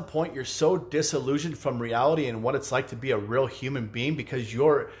 At some point you're so disillusioned from reality and what it's like to be a real human being because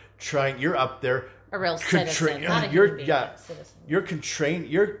you're up there a real citizen, not a you're human being, yeah, citizen. you're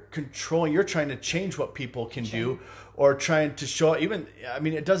controlling, you're trying to change what people can do or trying to show even, I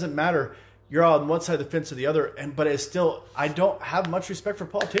mean, it doesn't matter. You're on one side of the fence or the other, but it's still, I don't have much respect for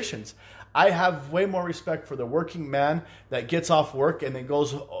politicians. I have way more respect for the working man that gets off work and then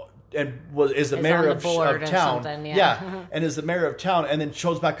goes and is the mayor of town. And is the mayor of town and then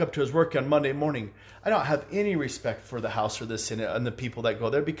shows back up to his work on Monday morning. I don't have any respect for the House or the Senate and the people that go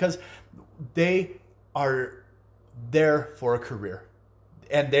there because they are there for a career.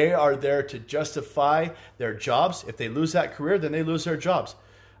 And they are there to justify their jobs. If they lose that career, then they lose their jobs.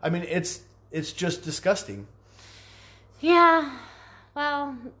 I mean, it's just disgusting. Yeah.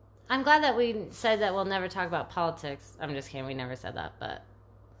 Well, I'm glad that we said that we'll never talk about politics. I'm just kidding. We never said that, but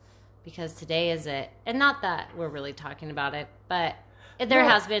because today is it. And not that we're really talking about it, but there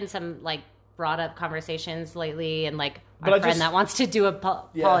has been some like brought up conversations lately and like our friend that wants to do a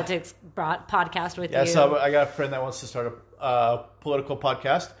politics podcast with you. Yeah, so I got a friend that wants to start a political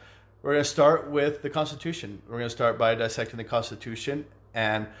podcast. We're going to start with the Constitution. We're going to start by dissecting the Constitution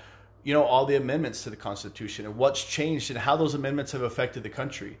and all the amendments to the Constitution and what's changed and how those amendments have affected the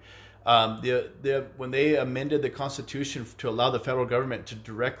country. When they amended the Constitution to allow the federal government to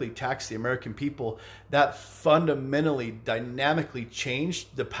directly tax the American people, that fundamentally, dynamically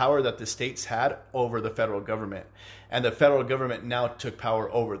changed the power that the states had over the federal government. And the federal government now took power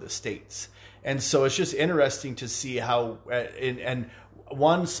over the states. And so it's just interesting to see how, and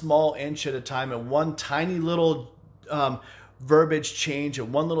one small inch at a time and one tiny little verbiage change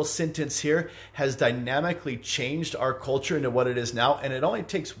and one little sentence here has dynamically changed our culture into what it is now, and it only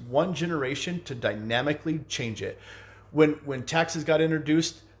takes one generation to dynamically change it. When taxes got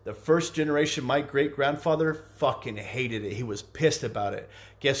introduced, the first generation, my great-grandfather fucking hated it. He was pissed about it.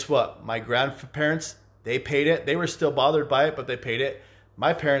 Guess what? My grandparents, they paid it. They were still bothered by it, but they paid it.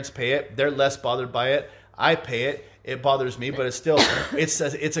 My parents pay it. They're less bothered by it. I pay it. It bothers me, but it's still,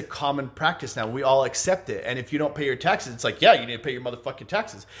 it's a common practice now. We all accept it. And if you don't pay your taxes, it's like, yeah, you need to pay your motherfucking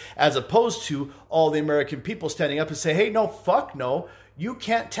taxes. As opposed to all the American people standing up and say, hey, no, fuck no. You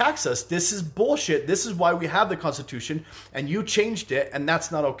can't tax us. This is bullshit. This is why we have the Constitution, and you changed it, and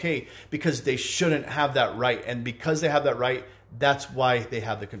that's not okay because they shouldn't have that right. And because they have that right, that's why they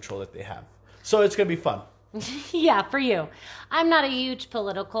have the control that they have. So it's going to be fun. Yeah, for you. I'm not a huge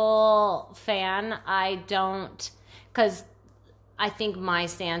political fan. Because I think my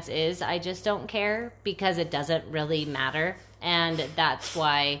stance is I just don't care because it doesn't really matter. And that's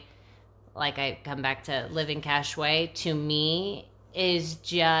why, like, I come back to Living Cash Way, to me, is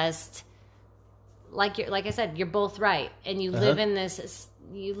just, like I said, you're both right. And you live in this,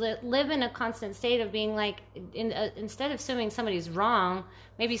 live in a constant state of being like, instead of assuming somebody's wrong,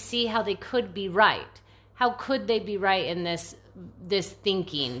 maybe see how they could be right. How could they be right in this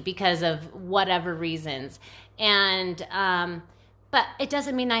thinking because of whatever reasons? And but it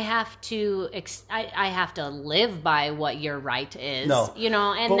doesn't mean I have to I have to live by what your right is. No.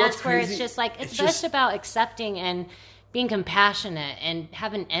 And but that's where it's just like it's just about accepting and being compassionate and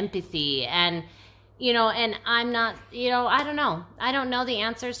having empathy and and I'm not I don't know. I don't know the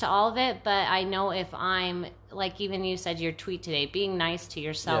answers to all of it, but I know if I'm like even you said your tweet today, being nice to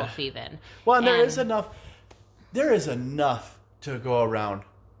yourself even. Well, and there is enough to go around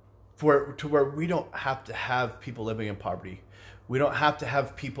to where we don't have to have people living in poverty. We don't have to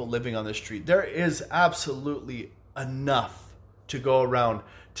have people living on the street. There is absolutely enough to go around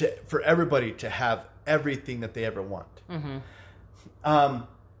for everybody to have everything that they ever want. Mm-hmm.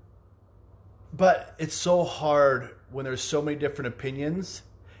 But it's so hard when there's so many different opinions,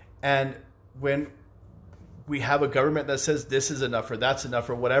 and when we have a government that says this is enough or that's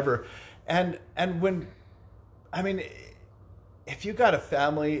enough or whatever, and when, I mean, if you got a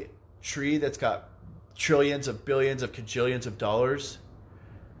family tree that's got trillions of billions of cajillions of dollars,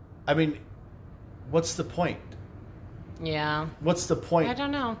 I mean, what's the point? Yeah. What's the point? I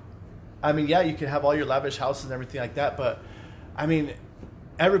don't know. I mean, yeah, you can have all your lavish houses and everything like that, but I mean,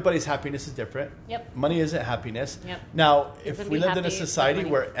 everybody's happiness is different. Yep. Money isn't happiness. Yep. Now, if we lived in a society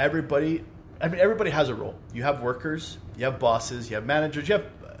where everybody has a role. You have workers, you have bosses, you have managers,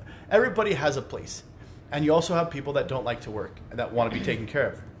 everybody has a place. And you also have people that don't like to work and that want to be taken care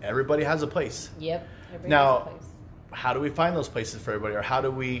of. Everybody has a place. Yep. Now, has a place. How do we find those places for everybody, or how do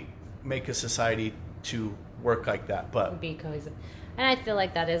we make a society to work like that? But be cohesive. And I feel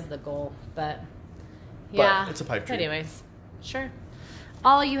like that is the goal. But Yeah. But it's a pipe dream. But anyways, sure.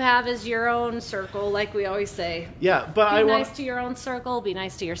 All you have is your own circle, like we always say. Yeah, but Be nice to your own circle. Be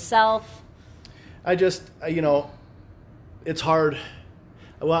nice to yourself. I just, it's hard.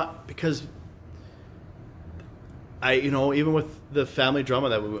 Well, because even with the family drama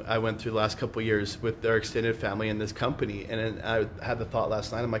that I went through the last couple of years with their extended family and this company, and then I had the thought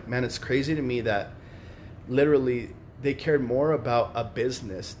last night, I'm like, man, it's crazy to me that literally they cared more about a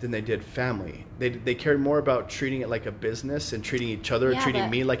business than they did family. They cared more about treating it like a business and treating each other, treating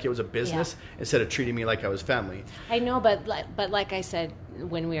me like it was a business instead of treating me like I was family. I know, but like I said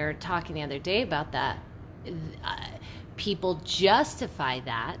when we were talking the other day about that, people justify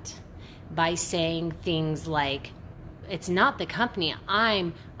that by saying things like, it's not the company.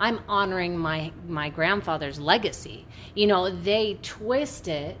 I'm honoring my grandfather's legacy. They twist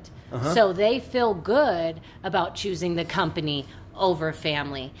it so they feel good about choosing the company over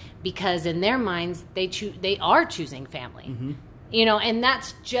family, because in their minds they are choosing family. Mm-hmm. And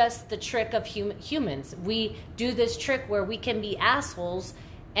that's just the trick of humans. We do this trick where we can be assholes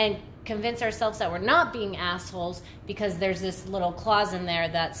and convince ourselves that we're not being assholes because there's this little clause in there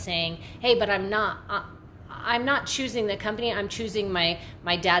that's saying, hey, but I'm not choosing the company. I'm choosing my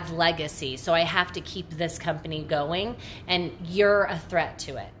dad's legacy. So I have to keep this company going. And you're a threat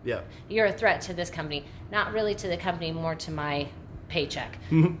to it. Yeah. You're a threat to this company. Not really to the company, more to my paycheck.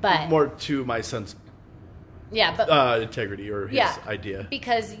 But more to my son's integrity or his idea.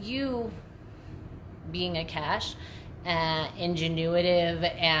 Because you, being a cash, ingenuitive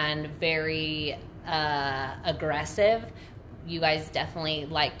and very aggressive, you guys definitely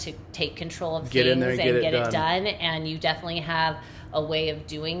like to take control of things and get it done. And you definitely have a way of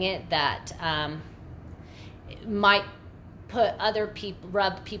doing it that might put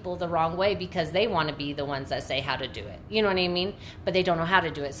rub people the wrong way because they want to be the ones that say how to do it. You know what I mean? But they don't know how to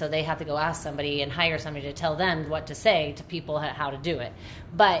do it, so they have to go ask somebody and hire somebody to tell them what to say to people how to do it.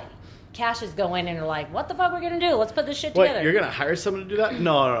 But cash is going and they're like, what the fuck we're going to do? Let's put this shit together. What, you're going to hire someone to do that?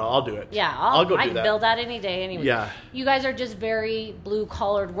 No, I'll do it. Yeah, I'll go do that. I can build that any day anyway. Yeah. You guys are just very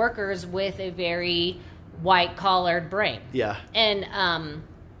blue-collared workers with a very white-collared brain. Yeah. And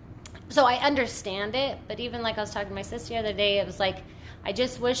so I understand it, but even like I was talking to my sister the other day, it was like, I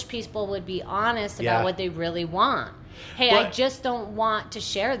just wish people would be honest about what they really want. Hey, I just don't want to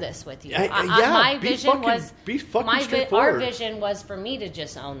share this with you. My vision was our vision was for me to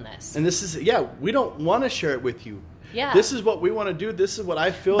just own this. And this is we don't want to share it with you. Yeah, this is what we want to do. This is what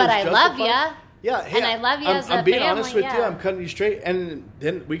I feel. But is I love you. Yeah, hey, and I love you as a family. I'm being honest with you. I'm cutting you straight, and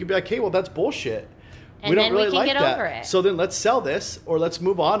then we could be like, hey, well, that's bullshit. And we don't then really we can like get that. over it. So then let's sell this or let's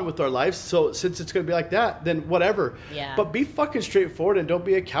move on with our lives. So since it's going to be like that, then whatever. Yeah. But be fucking straightforward and don't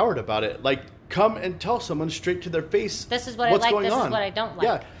be a coward about it. Like, come and tell someone straight to their face this is what what's I like, going this on. is what I don't like.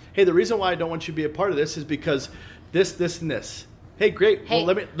 Yeah. Hey, the reason why I don't want you to be a part of this is because this, and this. Hey, great. Hey.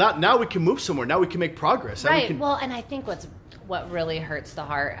 Well, now we can move somewhere. Now we can make progress. Right. Well, and I think what really hurts the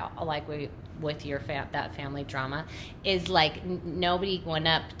heart, like with your that family drama, is like nobody went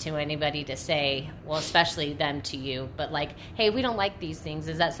up to anybody to say, well, especially them to you, but like, hey, we don't like these things.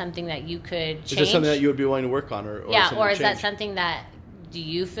 Is that something that you could change? Is that something that you would be willing to work on, or or is that something that do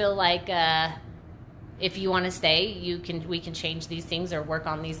you feel like if you want to stay, we can change these things or work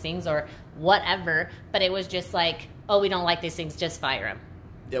on these things or whatever? But it was just like, oh, we don't like these things, just fire them.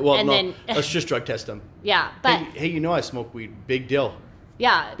 Yeah, well, then, let's just drug test them. Yeah, but hey, I smoke weed. Big deal.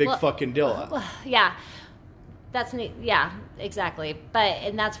 Yeah, fucking deal. Yeah, that's neat. Yeah, exactly.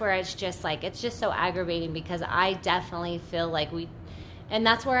 And that's where it's just like it's just so aggravating because I definitely feel like and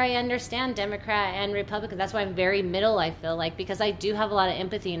that's where I understand Democrat and Republican. That's why I'm very middle. I feel like because I do have a lot of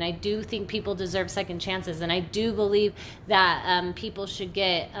empathy and I do think people deserve second chances and I do believe that people should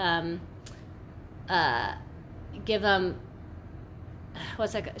give them.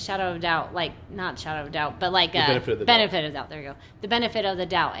 What's like shadow of doubt? Like not shadow of doubt, but like benefit of the doubt. There you go. The benefit of the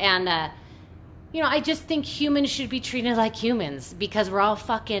doubt. And I just think humans should be treated like humans because we're all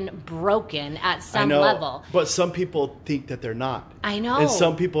fucking broken at some level. But some people think that they're not. I know. And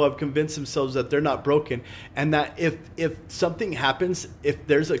some people have convinced themselves that they're not broken, and that if something happens, if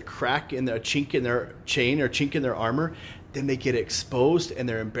there's a crack in a chink in their chain or chink in their armor, then they get exposed and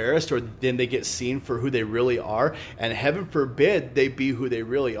they're embarrassed, or then they get seen for who they really are. And heaven forbid they be who they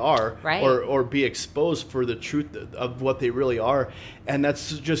really are, right. or be exposed for the truth of what they really are. And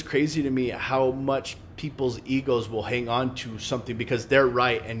that's just crazy to me how much people's egos will hang on to something because they're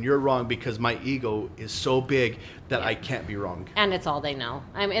right and you're wrong because my ego is so big that I can't be wrong. And it's all they know.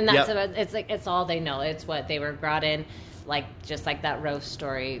 I mean, that's it's all they know. It's what they were brought in, like just like that roast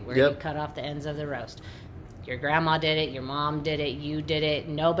story where you cut off the ends of the roast. Your grandma did it, your mom did it, you did it.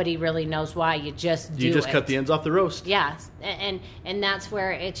 Nobody really knows why. You just do it. You just cut the ends off the roast. Yeah, and that's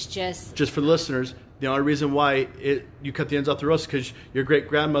where it's just... Just for the listeners, the only reason why you cut the ends off the roast is because your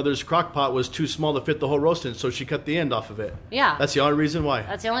great-grandmother's crock pot was too small to fit the whole roast in, so she cut the end off of it. Yeah. That's the only reason why.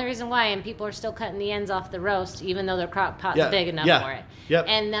 That's the only reason why, and people are still cutting the ends off the roast, even though their crock pot's big enough for it. Yep.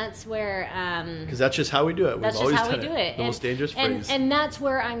 And that's where... Because that's just how we do it. That's just how we do it. The most dangerous phrase. And that's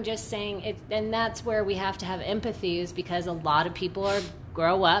where I'm just saying, and that's where we have to have empathy, is because a lot of people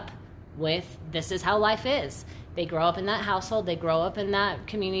grow up with, this is how life is. They grow up in that household, they grow up in that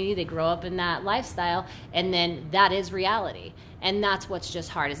community, they grow up in that lifestyle, and then that is reality. And that's what's just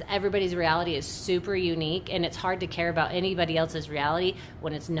hard, is everybody's reality is super unique, and it's hard to care about anybody else's reality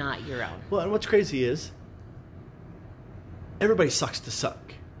when it's not your own. Well, and what's crazy is, everybody sucks to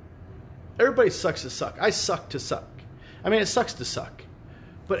suck. Everybody sucks to suck. I suck to suck. I mean, it sucks to suck.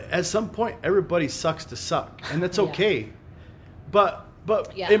 But at some point, everybody sucks to suck, and that's okay. But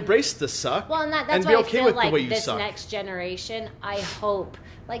embrace the suck, well, and that's and why be okay I feel with like the way you this suck. Next generation, I hope,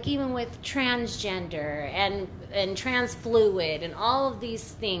 like even with transgender and trans fluid and all of these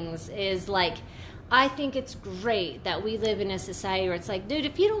things, is like, I think it's great that we live in a society where it's like, dude,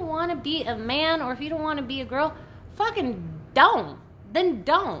 if you don't want to be a man or if you don't want to be a girl, fucking don't. Then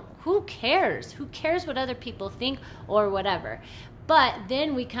don't. Who cares? Who cares what other people think or whatever? But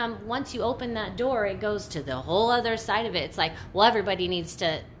then once you open that door, it goes to the whole other side of it. It's like, well, everybody needs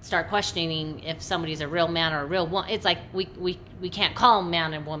to start questioning if somebody's a real man or a real woman. It's like, we can't call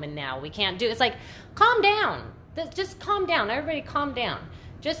man and woman now. We can't do, it's like, calm down. Just calm down. Everybody calm down.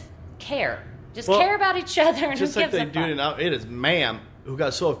 Just care. Just care about each other. And just who like gives they a do fuck? it now. It is ma'am who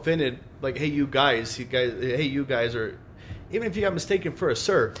got so offended. Like, hey, you guys, are... Even if you got mistaken for a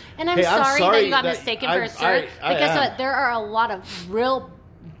sir. And I'm hey, sorry that you got mistaken for a sir. Because there are a lot of real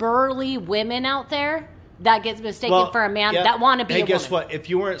burly women out there that gets mistaken for a man that want to be a woman. Hey, guess what? If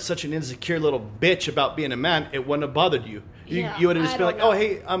you weren't such an insecure little bitch about being a man, it wouldn't have bothered you. You would have just been like, oh,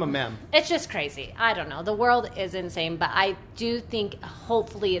 hey, I'm a man. It's just crazy. I don't know. The world is insane. But I do think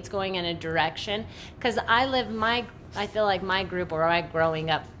hopefully it's going in a direction. Because I feel like my group, or my growing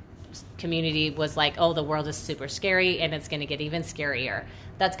up community, was like, oh, the world is super scary and it's going to get even scarier.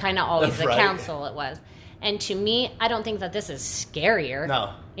 That's kind of always the counsel it was. And to me, I don't think that this is scarier.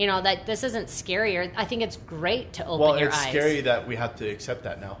 No. You know, that this isn't scarier. I think it's great to open your eyes. Well, it's scary that we have to accept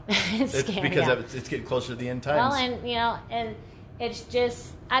that now. It's scary, because it's getting closer to the end times. Well, and it's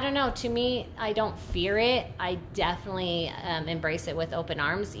just, I don't know, to me, I don't fear it. I definitely embrace it with open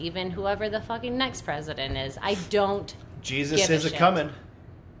arms, even whoever the fucking next president is. I don't Jesus is a-coming.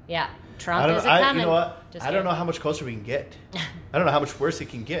 Yeah, Trump is a-coming. You know what? I don't know how much closer we can get. I don't know how much worse it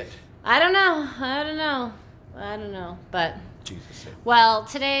can get. I don't know. But, Jesus. Well,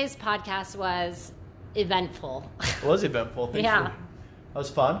 today's podcast was eventful. It was eventful. That was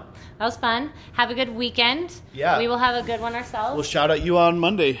fun. Have a good weekend. Yeah. We will have a good one ourselves. We'll shout out you on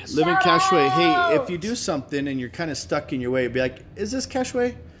Monday. Live in Cashway. Hey, if you do something and you're kind of stuck in your way, be like, is this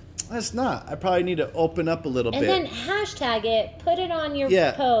Cashway? That's not. I probably need to open up a little bit. And then hashtag it, put it on your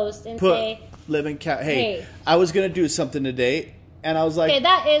post, and say, Live in Cashway. Hey, I was going to do something today, and I was like... Okay,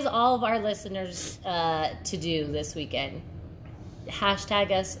 that is all of our listeners to do this weekend.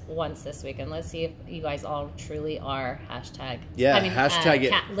 Hashtag us once this weekend. Let's see if you guys all truly are hashtag. Yeah, hashtag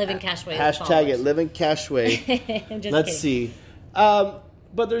it. Live in Cashway. Hashtag it. Live in Cashway. Let's see.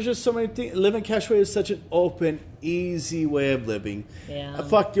 But there's just so many things. Live in Cashway is such an open, easy way of living. Yeah.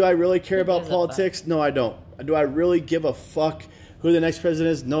 Fuck, do I really care about politics? No, I don't. Do I really give a fuck who the next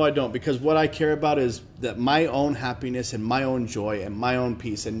president is? No, I don't. Because what I care about is that my own happiness and my own joy and my own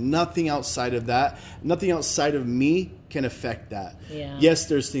peace. And nothing outside of that, nothing outside of me can affect that. Yeah. Yes,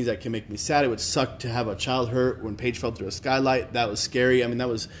 there's things that can make me sad. It would suck to have a child hurt when Paige fell through a skylight. That was scary. I mean, that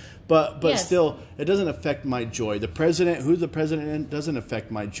was... But yes. Still, it doesn't affect my joy. The president, who's the president, doesn't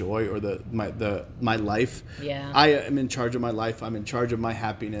affect my joy or my life. Yeah. I am in charge of my life. I'm in charge of my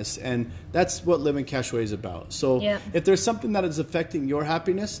happiness, and that's what Live in Cashway is about. So, if there's something that is affecting your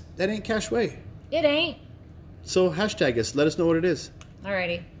happiness, that ain't Cashway. It ain't. So hashtag us. Let us know what it is.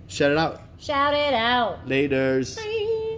 Alrighty. Shout it out. Shout it out. Laters. Bye.